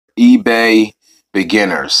eBay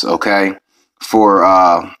beginners, okay?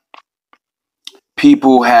 For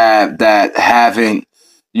people that haven't,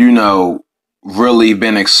 you know, really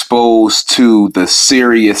been exposed to the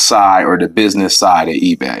serious side or the business side of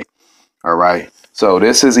eBay. All right. So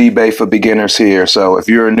this is eBay for beginners here. So if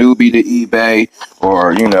you're a newbie to eBay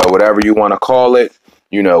or, whatever you want to call it,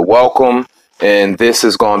 welcome. And this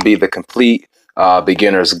is going to be the complete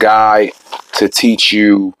beginner's guide to teach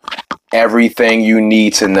you everything you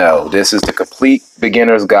need to know. This is the complete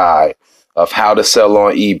beginner's guide of how to sell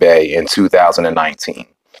on eBay in 2019.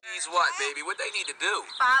 What, baby? What they need to do?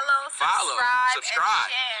 Follow,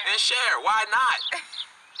 subscribe, and share. Why not?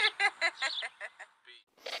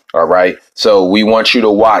 All right. So we want you to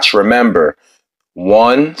watch. Remember,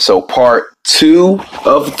 part 2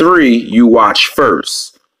 of 3, you watch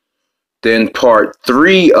first. Then part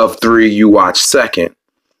 3 of 3, you watch second.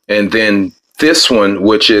 And then this one,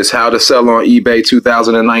 which is how to sell on eBay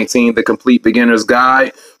 2019, the complete beginner's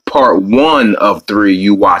guide, part 1 of 3,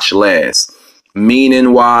 you watch last.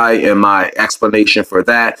 Meaning why, and my explanation for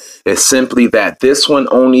that is simply that this one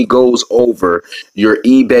only goes over your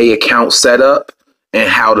eBay account setup and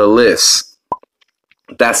how to list.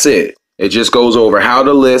 That's it. It just goes over how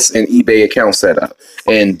to list and eBay account setup.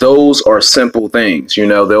 And those are simple things.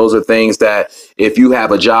 Those are things that if you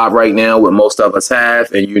have a job right now, what most of us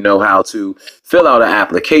have, and you know how to fill out an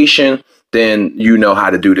application, then you know how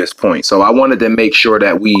to do this point. So I wanted to make sure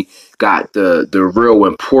that we got the real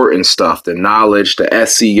important stuff, the knowledge, the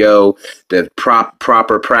SEO, the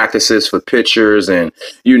proper practices for pictures, and,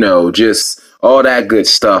 just all that good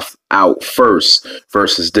stuff out first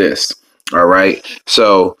versus this. All right.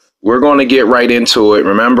 So we're going to get right into it.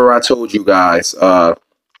 Remember, I told you guys to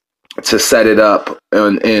set it up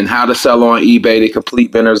and how to sell on eBay, the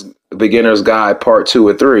complete beginner's guide, part 2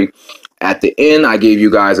 or 3. At the end, I gave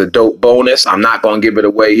you guys a dope bonus. I'm not going to give it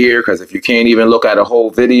away here because if you can't even look at a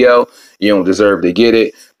whole video, you don't deserve to get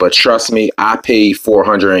it. But trust me, I paid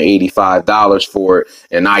 $485 for it,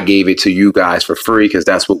 and I gave it to you guys for free because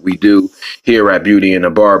that's what we do here at Beauty and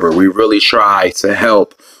the Barber. We really try to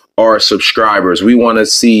help our subscribers. We want to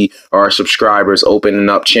see our subscribers opening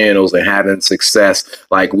up channels and having success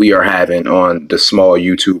like we are having on the small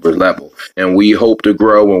YouTuber level. And we hope to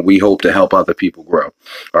grow, and we hope to help other people grow.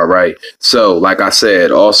 All right. So like I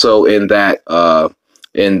said, also in that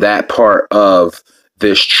part of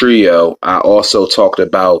this trio, I also talked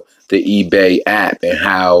about the eBay app and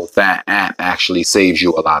how that app actually saves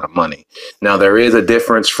you a lot of money. Now, there is a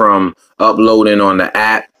difference from uploading on the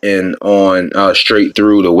app and on straight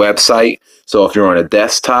through the website. So if you're on a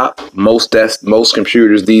desktop, most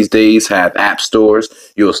computers these days have app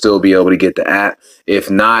stores. You'll still be able to get the app. If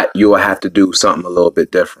not, you'll have to do something a little bit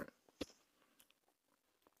different.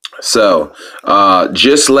 So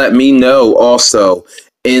just let me know also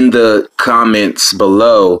in the comments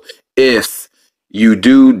below if you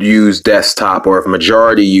do use desktop or if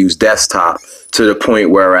majority use desktop to the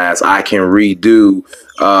point whereas I can redo,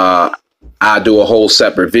 I do a whole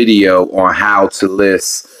separate video on how to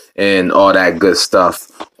list and all that good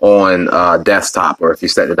stuff on desktop, or if you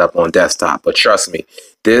set it up on desktop. But trust me,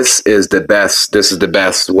 this is the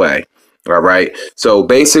best way. All right. So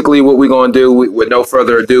basically what we're going to do, with no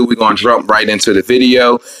further ado, we're going to jump right into the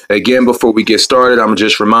video. Again, before we get started, I'm going to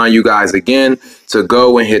just remind you guys again to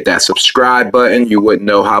go and hit that subscribe button. You wouldn't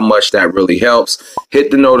know how much that really helps.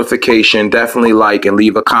 Hit the notification, definitely like and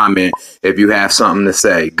leave a comment if you have something to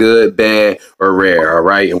say, good, bad, or rare. All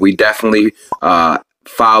right. And we definitely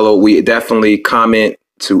we definitely comment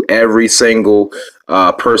to every single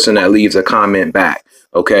person that leaves a comment back.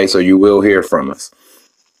 OK, so you will hear from us.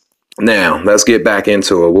 Now, let's get back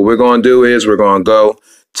into it. What we're going to do is we're going to go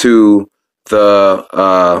to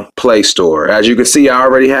the Play Store. As you can see, I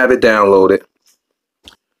already have it downloaded.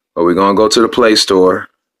 But we're going to go to the Play Store.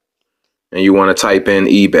 And you want to type in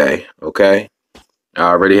eBay, okay? I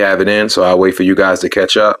already have it in, so I'll wait for you guys to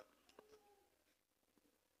catch up.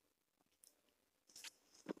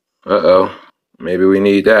 Uh-oh. Maybe we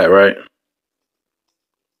need that, right?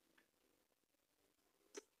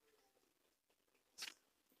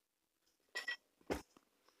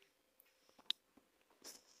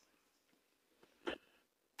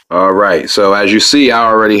 All right, so as you see, I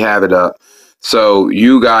already have it up. So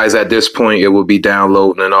you guys at this point, it will be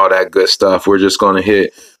downloading and all that good stuff. We're just going to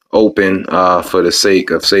hit open for the sake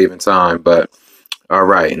of saving time. But all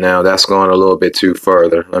right, now that's going a little bit too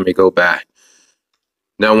further. Let me go back.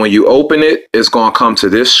 Now, when you open it, it's going to come to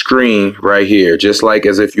this screen right here, just like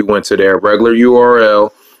as if you went to their regular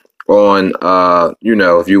URL on,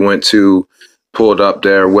 if you went to pulled up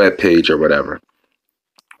their web page or whatever.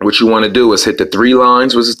 What you want to do is hit the 3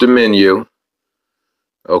 lines, which is the menu.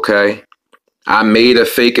 Okay. I made a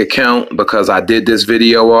fake account because I did this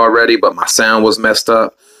video already, but my sound was messed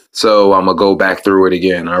up. So I'm going to go back through it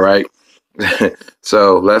again. All right.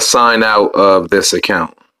 So let's sign out of this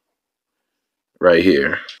account right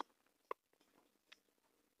here.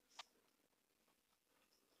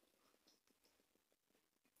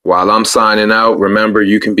 While I'm signing out, remember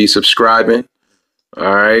you can be subscribing.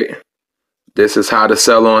 All right. This is how to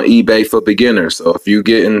sell on eBay for beginners. So if you're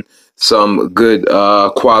getting some good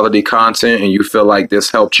quality content and you feel like this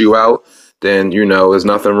helped you out, then you know there's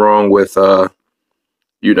nothing wrong with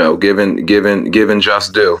you know giving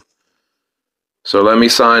just due. So let me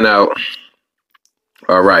sign out.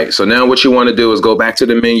 All right. So now what you want to do is go back to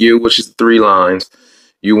the menu, which is 3 lines.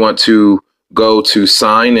 You want to go to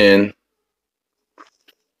sign in.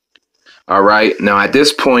 All right. Now at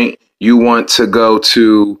this point, you want to go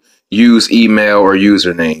to use email or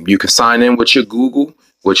username. You can sign in with your Google,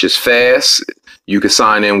 which is fast. You can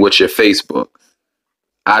sign in with your Facebook.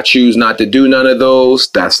 I choose not to do none of those.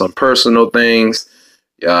 That's some personal things.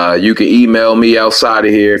 You can email me outside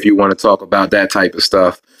of here if you want to talk about that type of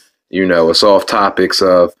stuff. You know, it's off topics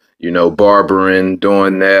of, you know, barbering,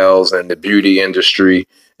 doing nails and the beauty industry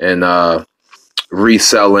and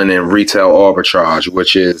reselling and retail arbitrage,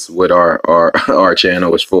 which is what our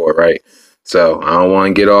channel is for, right? So I don't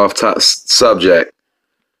want to get off subject,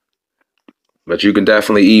 but you can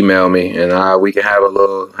definitely email me and we can have a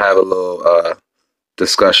little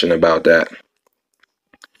discussion about that.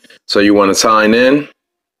 So you want to sign in,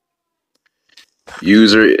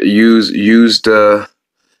 use the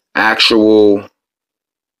actual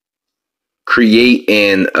create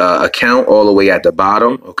an account all the way at the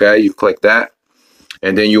bottom. Okay, you click that,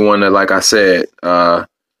 and then you want to, like I said,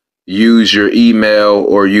 use your email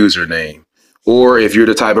or username. Or if you're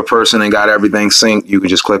the type of person and got everything synced, you can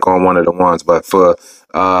just click on one of the ones. But for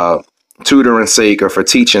tutoring sake or for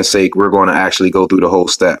teaching sake, we're going to actually go through the whole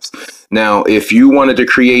steps. Now, if you wanted to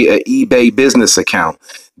create an eBay business account,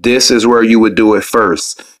 this is where you would do it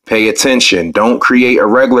first. Pay attention. Don't create a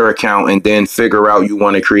regular account and then figure out you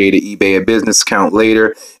want to create an eBay business account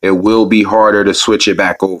later. It will be harder to switch it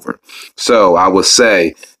back over. So I would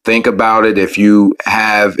say, think about it. If you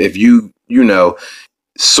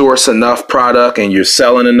source enough product and you're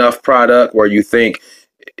selling enough product where you think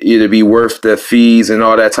it'd be worth the fees and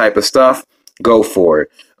all that type of stuff, go for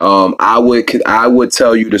it. I would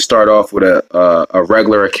tell you to start off with a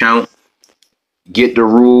regular account, get the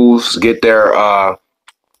rules, get their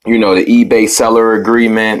the eBay seller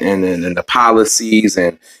agreement and the policies,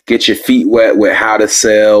 and get your feet wet with how to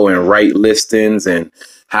sell and write listings and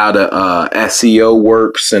how the SEO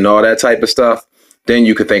works and all that type of stuff. Then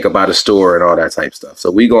you could think about a store and all that type of stuff.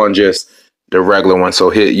 So we going just the regular one.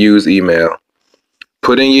 So hit use email.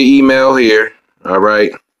 Put in your email here. All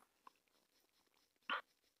right.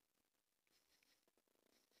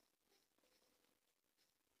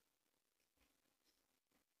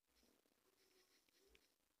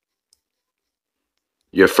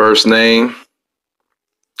 Your first name.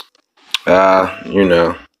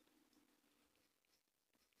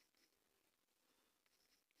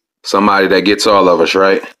 Somebody that gets all of us,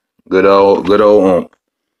 right? Good old.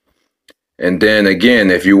 And then again,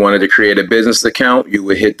 if you wanted to create a business account, you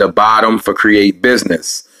would hit the bottom for create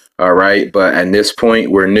business. All right. But at this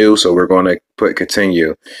point, we're new, so we're going to put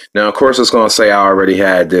continue. Now, of course, it's going to say I already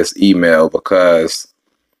had this email because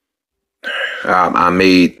I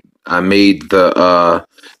made the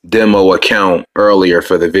demo account earlier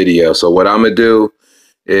for the video. So what I'm going to do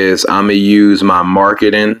is I'm going to use my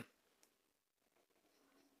marketing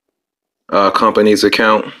company's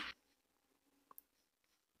account.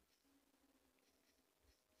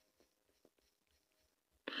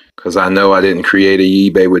 Because I know I didn't create an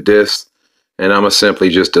eBay with this. And I'm going to simply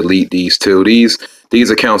just delete these two. These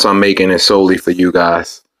accounts I'm making is solely for you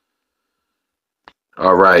guys.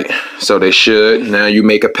 All right. So they should. Now you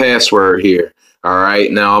make a password here. All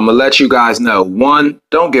right. Now I'm going to let you guys know. One,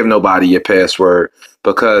 don't give nobody your password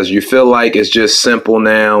because you feel like it's just simple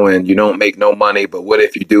now and you don't make no money. But what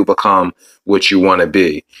if you do become what you want to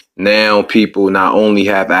be? Now people not only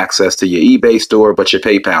have access to your eBay store, but your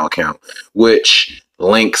PayPal account, which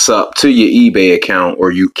links up to your eBay account,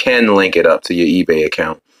 or you can link it up to your eBay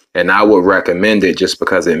account. And I would recommend it just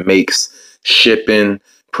because it makes shipping,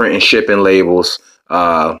 printing shipping labels,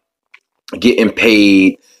 getting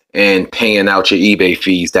paid and paying out your eBay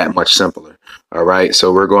fees that much simpler. All right.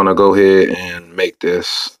 So we're going to go ahead and make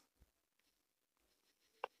this.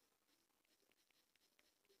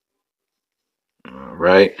 All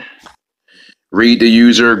right. Read the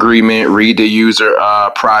user agreement, read the user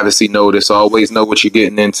privacy notice. Always know what you're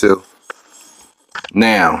getting into.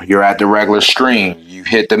 Now you're at the regular screen. You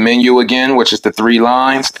hit the menu again, which is the 3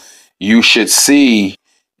 lines. You should see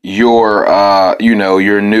your,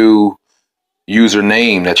 your new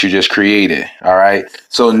username that you just created. All right.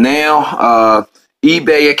 So now,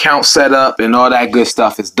 eBay account set up and all that good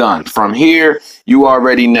stuff is done. From here, you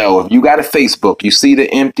already know if you got a Facebook, you see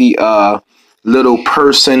the empty, little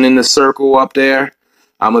person in the circle up there.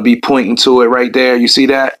 I'm going to be pointing to it right there. You see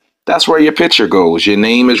that? That's where your picture goes. Your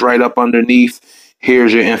name is right up underneath.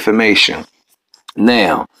 Here's your information.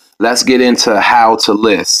 Now, let's get into how to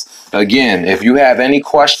list. Again, if you have any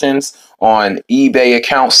questions on eBay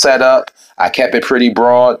account setup, I kept it pretty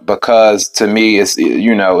broad because to me,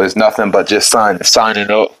 it's nothing but just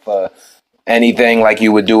signing up for anything like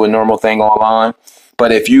you would do a normal thing online.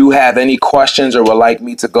 But if you have any questions or would like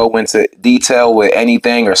me to go into detail with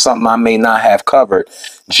anything or something I may not have covered,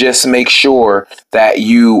 just make sure that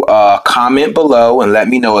you comment below and let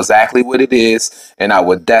me know exactly what it is. And I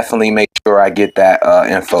would definitely make sure I get that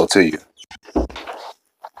info to you.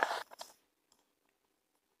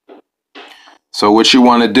 So what you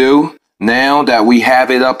want to do now that we have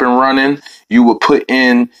it up and running, you will put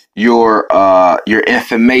in your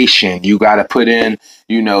information. You got to put in,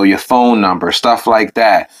 your phone number, stuff like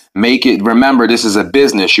that. Make it, remember, this is a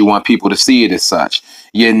business. You want people to see it as such.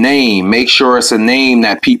 Your name, make sure it's a name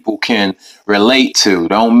that people can relate to.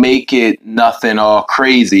 Don't make it nothing all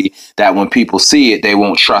crazy that when people see it, they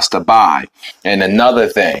won't trust to buy. And another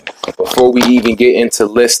thing, before we even get into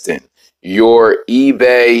listing, your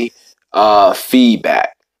eBay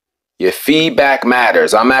feedback. Your feedback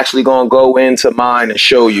matters. I'm actually going to go into mine and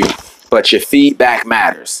show you, but your feedback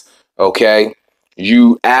matters. Okay.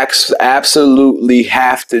 You absolutely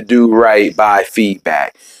have to do right by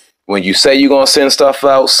feedback. When you say you're going to send stuff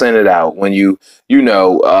out, send it out. When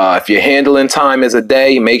if your handling time is a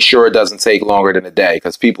day, make sure it doesn't take longer than a day,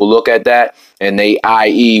 because people look at that and they,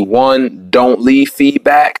 i.e., one, don't leave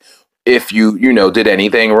feedback if you did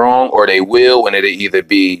anything wrong, or they will, and it'll either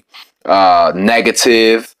be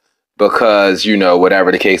negative because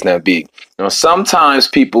whatever the case may be. Sometimes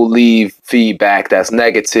people leave feedback that's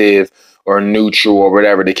negative or neutral or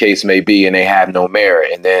whatever the case may be, and they have no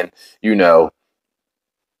merit, and then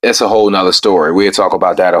it's a whole nother story. We'll talk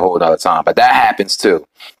about that a whole nother time, but that happens too.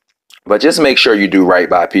 But just make sure you do right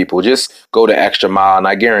by people. Just go the extra mile, and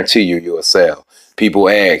I guarantee you will sell. People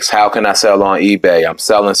ask, how can I sell on eBay? I'm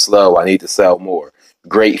selling slow. I need to sell more.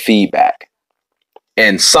 Great feedback.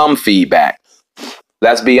 And some feedback.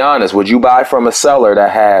 Let's be honest. Would you buy from a seller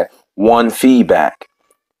that had one feedback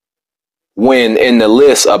when in the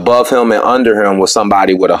list above him and under him was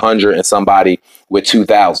somebody with 100 and somebody with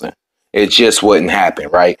 2,000? It just wouldn't happen,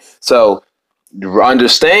 right? So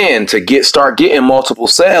understand, to start getting multiple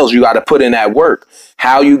sales, you got to put in that work.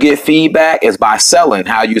 How you get feedback is by selling.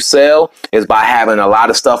 How you sell is by having a lot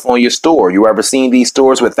of stuff on your store. You ever seen these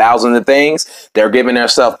stores with thousands of things? They're giving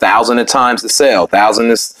themselves thousands of times to sell. That's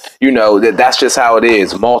just how it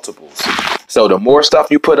is. Multiples. So the more stuff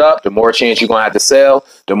you put up, the more chance you're going to have to sell.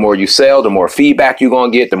 The more you sell, the more feedback you're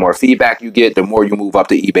going to get. The more feedback you get, the more you move up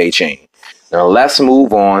the eBay chain. Now let's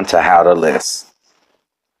move on to how to list.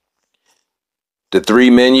 The 3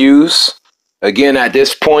 menus. Again, at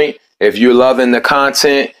this point, if you're loving the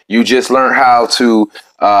content, you just learned how to,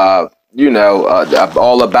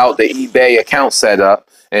 all about the eBay account setup.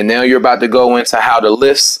 And now you're about to go into how to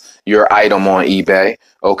list your item on eBay.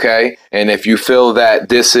 Okay. And if you feel that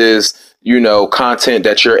this is, content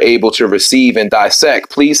that you're able to receive and dissect,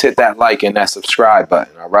 please hit that like and that subscribe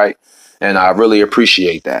button. All right. And I really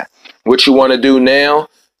appreciate that. What you want to do now,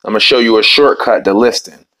 I'm going to show you a shortcut to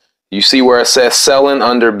listing. You see where it says selling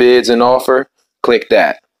under bids and offer? Click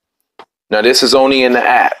that. Now this is only in the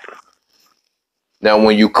app. Now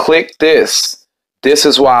when you click this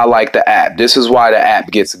is why I like the app. This is why the app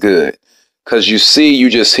gets good. Because you see, you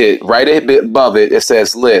just hit right a bit above it. It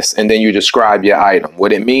says list, and then you describe your item.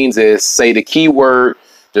 What it means is say the keyword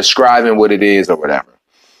describing what it is or whatever.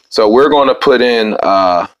 So we're going to put in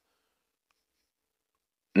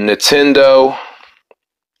Nintendo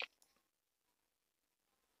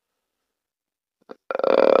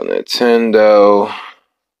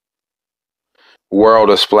World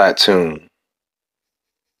of Splatoon.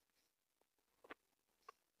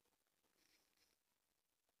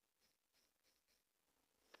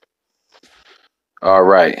 All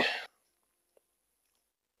right.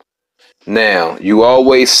 Now, you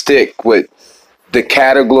always stick with the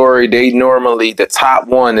category. The top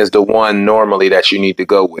one is the one normally that you need to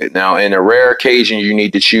go with. Now, in a rare occasion, you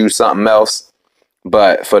need to choose something else.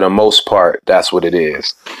 But for the most part, that's what it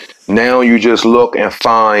is. Now you just look and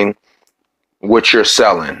find what you're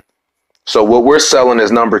selling. So what we're selling is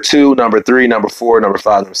number 2, number 3, number 4, number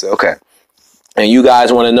 5, number 6. Okay. And you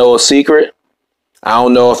guys want to know a secret? I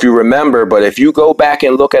don't know if you remember, but if you go back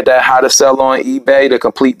and look at that How to Sell on eBay, the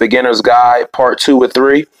Complete Beginner's Guide, part 2 or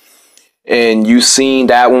 3, and you seen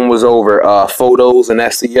that one was over photos and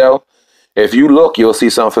SEO. If you look, you'll see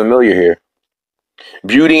something familiar here.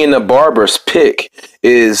 Beauty and the Barber's pick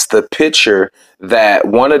is the picture that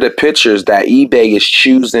one of the pictures that eBay is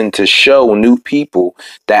choosing to show new people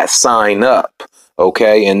that sign up.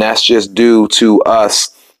 Okay. And that's just due to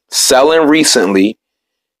us selling recently,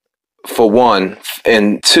 for one,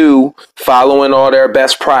 and 2, following all their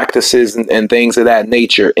best practices and things of that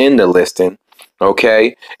nature in the listing.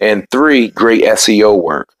 Okay. And 3, great SEO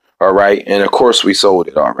work. All right. And of course, we sold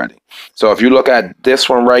it already. So if you look at this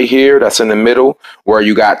one right here, that's in the middle where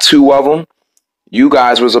you got 2 of them. You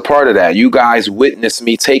guys was a part of that. You guys witnessed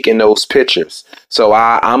me taking those pictures. So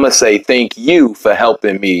I'm going to say thank you for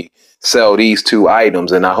helping me sell these 2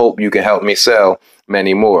 items. And I hope you can help me sell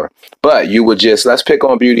many more. But you would just, let's pick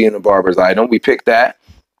on Beauty and the Barber's item. We picked that.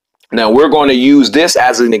 Now we're going to use this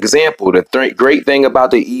as an example. The great thing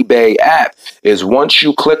about the eBay app is once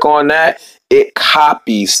you click on that, it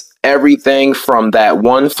copies everything from that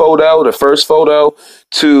one photo, the first photo,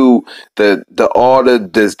 to all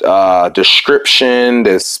the description,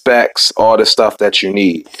 the specs, all the stuff that you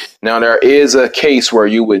need. Now there is a case where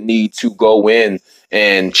you would need to go in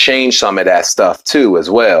and change some of that stuff too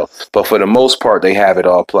as well. But for the most part, they have it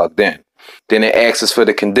all plugged in. Then it asks for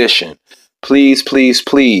the condition. Please, please,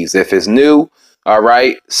 please, if it's new, all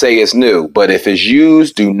right, say it's new. But if it's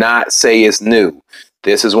used, do not say it's new.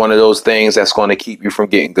 This is one of those things that's going to keep you from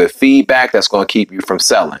getting good feedback. That's going to keep you from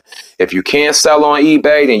selling. If you can't sell on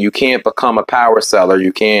eBay, then you can't become a power seller.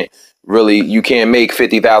 You can't make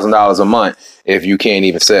 $50,000 a month if you can't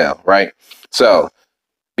even sell, right? So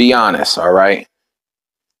be honest, all right?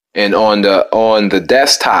 And on the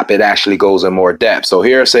desktop, it actually goes in more depth. So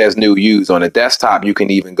here it says new use. On the desktop, you can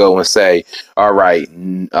even go and say, all right,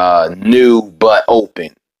 new but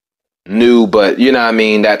open. New but, you know what I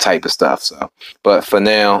mean? That type of stuff. So, but for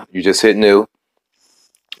now, you just hit new.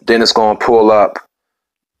 Then it's going to pull up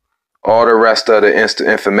all the rest of the instant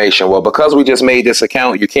information. Well, because we just made this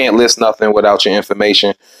account, you can't list nothing without your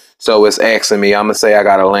information. So it's asking me, I'm going to say I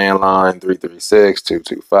got a landline,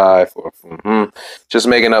 336-225. Just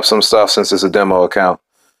making up some stuff since it's a demo account.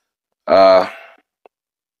 And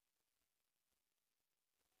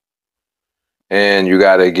you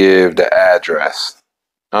got to give the address.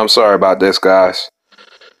 I'm sorry about this, guys.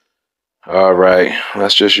 All right,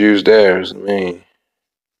 let's just use theirs.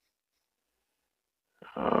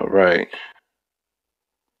 All right.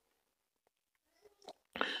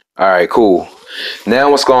 All right, cool.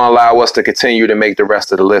 Now it's going to allow us to continue to make the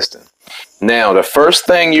rest of the listing. Now, the first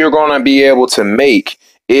thing you're going to be able to make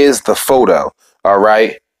is the photo. All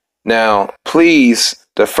right. Now, please,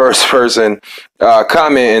 the first person,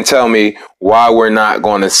 comment and tell me why we're not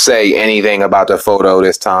going to say anything about the photo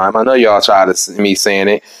this time. I know y'all tired of me saying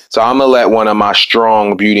it. So I'm going to let one of my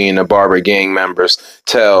strong Beauty and the Barber gang members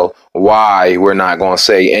tell why we're not going to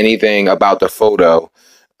say anything about the photo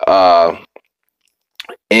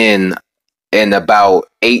in about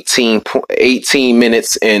 18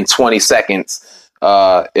 minutes and 20 seconds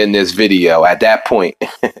in this video at that point.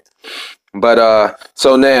 But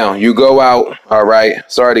so now you go out. All right,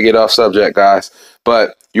 sorry to get off subject, guys,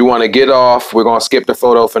 but you want to get off. We're going to skip the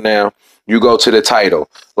photo for now. You go to the title.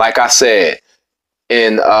 Like I said,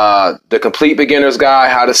 in the Complete Beginner's Guide,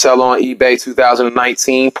 How to Sell on eBay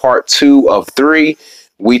 2019, part 2 of 3,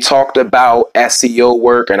 we talked about SEO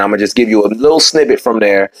work, and I'm going to just give you a little snippet from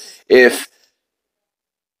there. If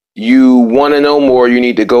you want to know more, you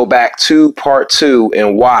need to go back to part 2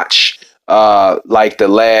 and watch like the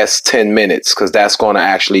last 10 minutes, because that's going to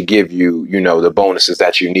actually give you, you know, the bonuses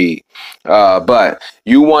that you need. But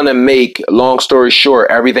you want to make, long story short,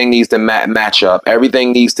 everything needs to match up.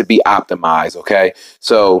 Everything needs to be optimized. Okay.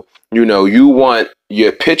 So, you know, you want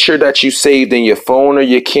your picture that you saved in your phone or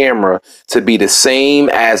your camera to be the same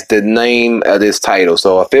as the name of this title.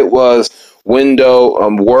 So if it was World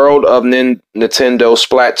of Nintendo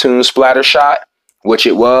Splatoon Splattershot, which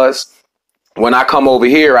it was, when I come over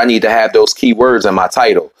here, I need to have those keywords in my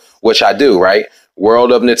title, which I do, right?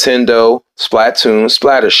 World of Nintendo Splatoon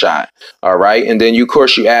Splattershot. All right. And then, of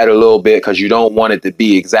course, you add a little bit because you don't want it to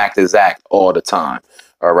be exact all the time.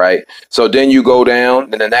 All right. So then you go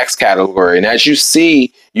down in the next category. And as you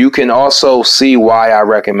see, you can also see why I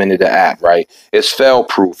recommended the app, right? It's fail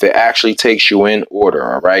proof. It actually takes you in order.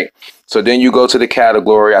 All right. So then you go to the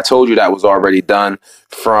category. I told you that was already done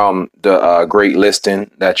from the great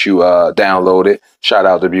listing that you downloaded. Shout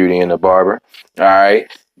out to Beauty and the Barber. All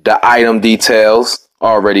right. the item details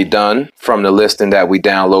already done from the listing that we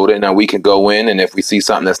downloaded. Now we can go in, and if we see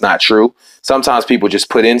something that's not true, sometimes people just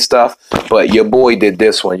put in stuff, but your boy did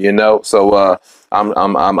this one, you know. So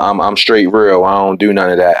I'm straight real. I don't do none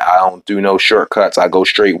of that. I don't do no shortcuts. I go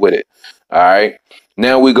straight with it. All right.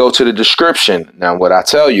 Now we go to the description. Now what I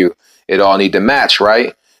tell you, it all need to match,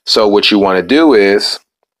 right? So what you want to do is,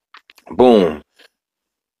 boom,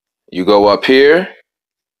 you go up here,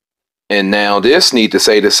 and now this need to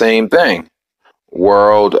say the same thing.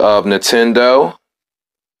 World of Nintendo.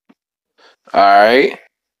 All right.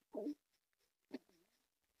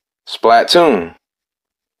 Splatoon.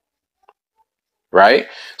 Right?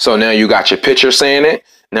 So now you got your picture saying it.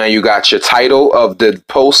 Now you got your title of the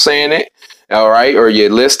post saying it. All right. Or your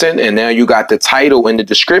listing. And now you got the title in the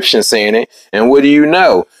description saying it. And what do you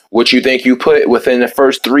know? What you think you put within the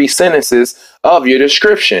first 3 sentences of your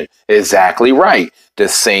description? Exactly right. The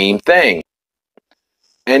same thing.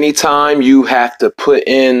 Anytime you have to put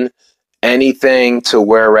in anything to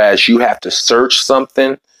whereas you have to search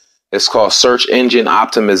something, it's called search engine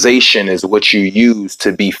optimization is what you use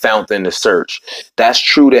to be found in the search. That's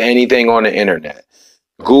true to anything on the internet.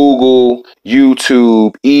 Google,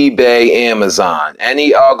 YouTube, eBay, Amazon,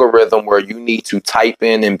 any algorithm where you need to type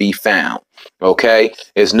in and be found. Okay,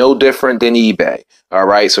 it's no different than eBay. All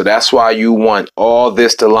right, so that's why you want all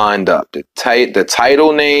this to line up. The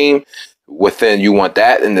title name within, you want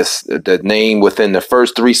that in this, the name within the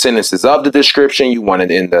first 3 sentences of the description. You want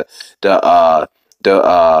it in the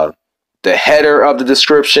header of the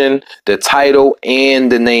description, the title,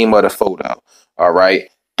 and the name of the photo. All right.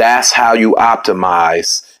 That's how you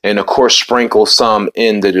optimize. And of course, sprinkle some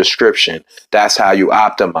in the description. That's how you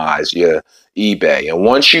optimize your eBay. And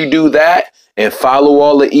once you do that and follow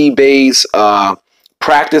all the eBay's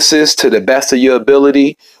practices to the best of your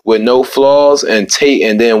ability with no flaws, and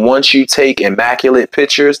then once you take immaculate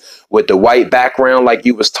pictures with the white background like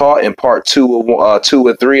you was taught in part 2 or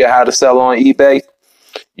 3 of how to sell on eBay,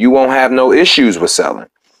 you won't have no issues with selling.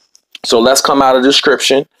 So let's come out of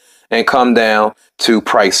description and come down to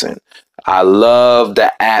pricing. I love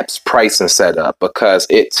the app's pricing setup because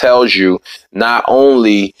it tells you not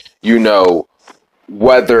only, you know,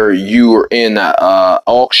 whether you're in an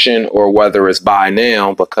auction or whether it's buy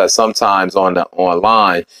now, because sometimes on the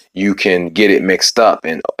online you can get it mixed up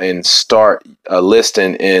and start a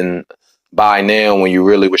listing in buy now when you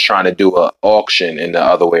really was trying to do an auction and the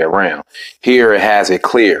other way around. Here it has it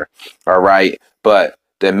clear. All right. But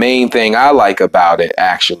the main thing I like about it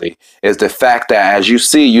actually is the fact that as you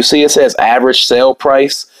see it says average sale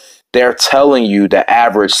price. They're telling you the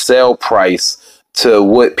average sale price to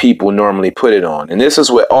what people normally put it on. And this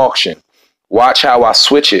is with auction. Watch how I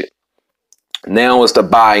switch it. Now it's the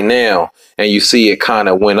buy now, and you see it kind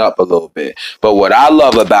of went up a little bit. But what I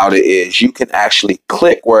love about it is you can actually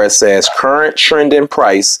click where it says current trending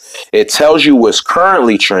price. It tells you what's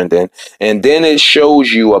currently trending, and then it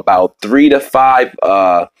shows you about 3 to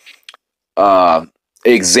 5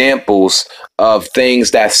 examples of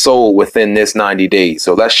things that sold within this 90 days.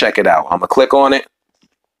 So let's check it out. I'm gonna click on it.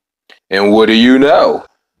 And what do you know?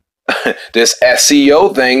 This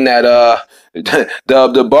SEO thing that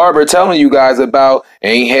the barber telling you guys about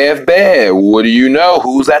ain't half bad. What do you know?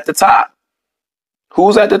 Who's at the top?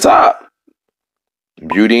 Who's at the top?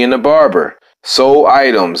 Beauty and the Barber. Sold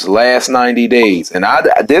items last 90 days. And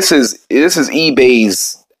this is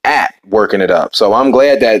eBay's app working it up. So I'm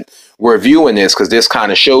glad that we're viewing this, because this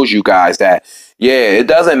kind of shows you guys that, yeah, it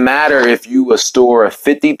doesn't matter if you a store of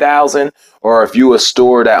 50,000 or if you a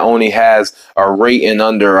store that only has a rating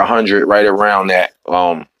under 100, right around that,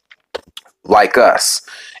 like us.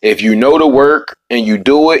 If you know the work and you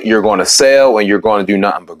do it, you're going to sell and you're going to do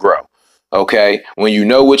nothing but grow. Okay, when you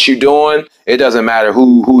know what you're doing, it doesn't matter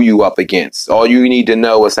who you up against. All you need to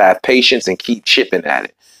know is have patience and keep chipping at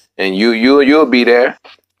it, and you'll be there.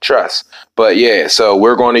 Trust. But yeah, so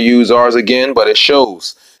we're going to use ours again, but it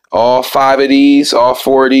shows all 5 of these, all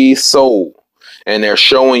 4 of these sold, and they're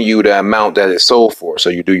showing you the amount that it sold for. So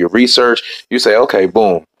you do your research. You say, okay,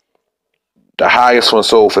 boom. The highest one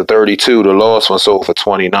sold for 32. The lowest one sold for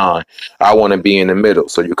 29. I want to be in the middle.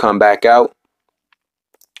 So you come back out,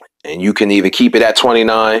 and you can either keep it at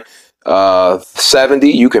 29, 70.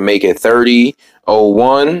 You can make it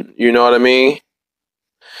 30.01. You know what I mean?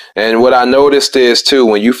 And what I noticed is too,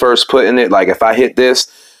 when you first put in it, like if I hit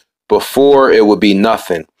this before, it would be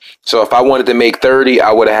nothing. So if I wanted to make 30,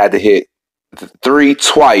 I would have had to hit 3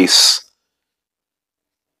 twice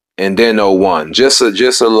and then 01. Just a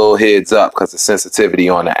little heads up, because the sensitivity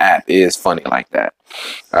on the app is funny like that.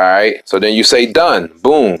 All right. So then you say done.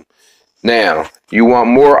 Boom. Now you want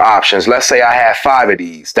more options. Let's say I have 5 of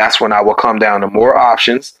these. That's when I will come down to more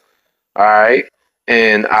options. All right.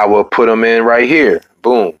 And I will put them in right here.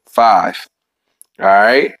 Boom, 5. All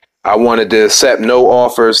right. I wanted to accept no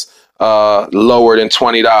offers lower than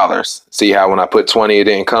 $20. See how when I put 20 it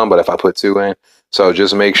didn't come, but if I put 2 in, so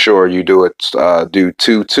just make sure you do it. Do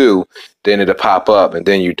 2, then it'll pop up, and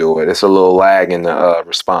then you do it. It's a little lag in the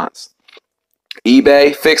response.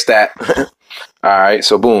 eBay, fix that. All right.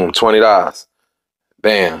 So boom, $20.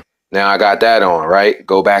 Bam. Now I got that on. Right.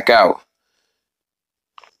 Go back out.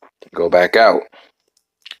 Go back out.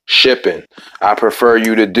 Shipping. I prefer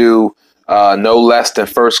you to do no less than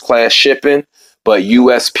first class shipping, but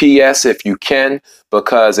USPS if you can,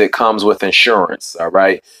 because it comes with insurance. All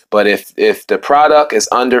right. But if the product is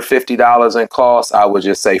under $50 in cost, I would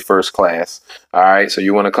just say first class. All right. So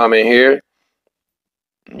you want to come in here.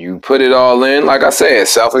 You put it all in. Like I said,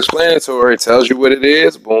 self-explanatory. It tells you what it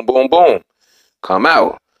is. Boom, boom, boom. Come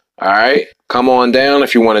out. All right. Come on down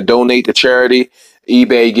if you want to donate to charity.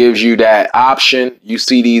 eBay gives you that option. You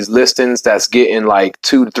see these listings that's getting like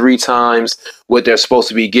 2 to 3 times what they're supposed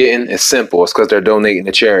to be getting. It's simple. It's because they're donating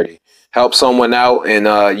to charity. Help someone out, and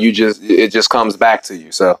it just comes back to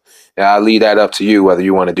you. So yeah, I'll leave that up to you whether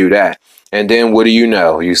you want to do that. And then what do you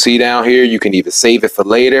know? You see down here, you can either save it for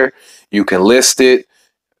later, you can list it,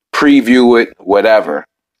 preview it, whatever.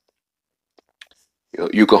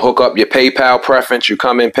 You can hook up your PayPal preference. You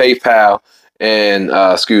come in PayPal and,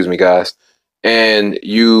 excuse me, guys, and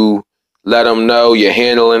you let them know your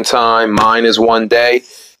handling time. Mine is 1 day.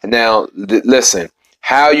 Now, listen,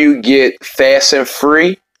 how you get fast and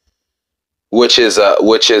free, which is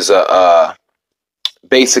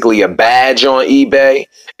basically a badge on eBay,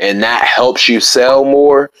 and that helps you sell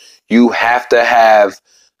more. You have to have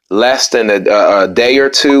less than a day or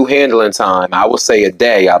 2 handling time. I will say a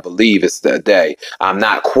day. I believe it's a day. I'm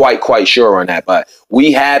not quite sure on that, but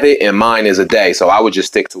we have it, and mine is a day. So I would just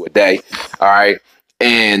stick to a day. All right.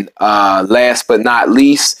 And last but not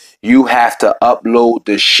least, you have to upload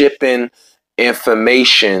the shipping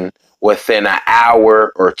information within an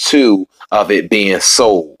hour or 2 of it being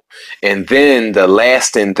sold. And then the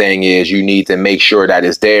lasting thing is you need to make sure that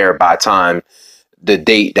it's there by time the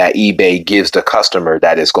date that eBay gives the customer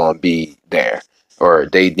that it's going to be there, or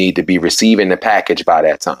they need to be receiving the package by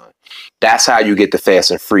that time. That's how you get the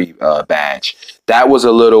fast and free badge. That was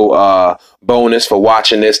a little bonus for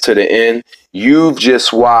watching this to the end. You've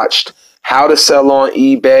just watched How to Sell on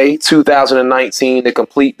eBay 2019, the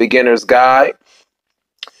complete beginner's guide.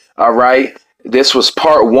 All right. This was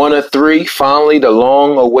part 1 of 3. Finally, the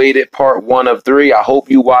long-awaited part 1 of 3. I hope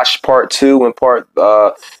you watched part 2 and part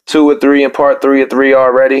 2 of 3 and part 3 of 3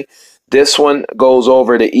 already. This one goes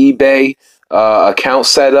over the eBay account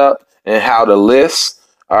setup and how to list.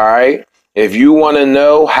 All right. If you want to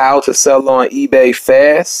know how to sell on eBay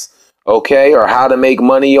fast, okay, or how to make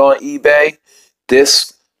money on eBay,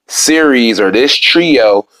 this series or this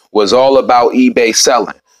trio was all about eBay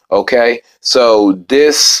selling. Okay. So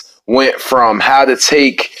this went from how to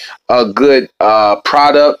take a good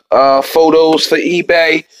product photos for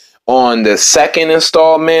eBay on the 2nd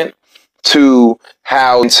installment to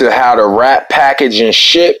how to wrap, package, and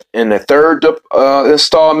ship in the 3rd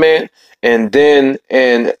installment, and then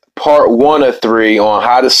in part 1 of 3 on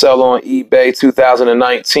How to Sell on eBay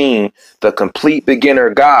 2019, the complete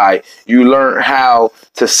beginner guide, you learn how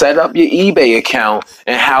to set up your eBay account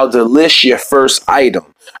and how to list your first item.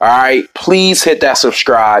 All right, please hit that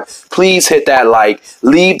subscribe. Please hit that like.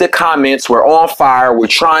 Leave the comments. We're on fire. We're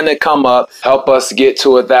trying to come up. Help us get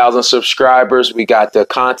to 1,000 subscribers. We got the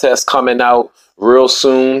contest coming out real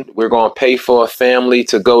soon. We're going to pay for a family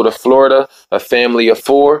to go to Florida, a family of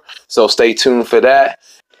 4. So stay tuned for that.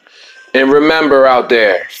 And remember out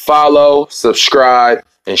there, follow, subscribe,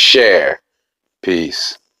 and share.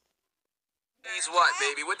 Peace. What,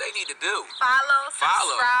 baby? What they need to do? Follow,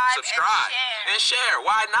 subscribe, and share.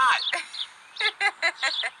 Why not?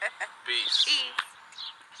 Peace.